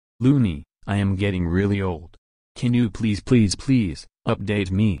Luni, I am getting really old. Can you please update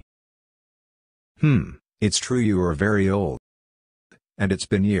me? It's true you are very old. And it's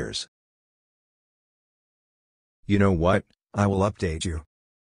been years. You know what, I will update you.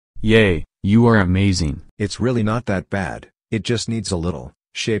 Yay, you are amazing. It's really not that bad, it just needs a little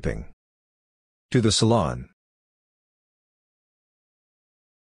shaping. To the salon.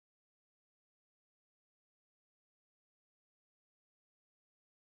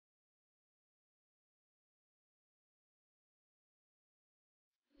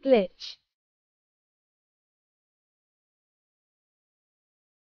 Glitch.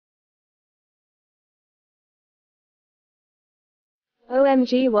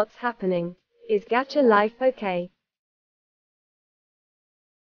 OMG, what's happening? Is Gacha life okay?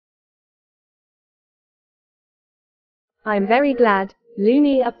 I'm very glad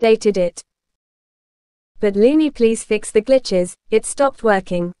Luni updated it. But Luni, please fix the glitches, it stopped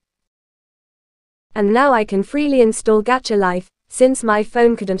working. And now I can freely install Gacha Life, since my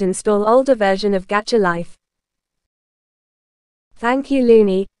phone couldn't install older version of Gacha Life. Thank you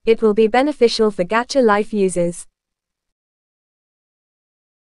Luni, it will be beneficial for Gacha Life users.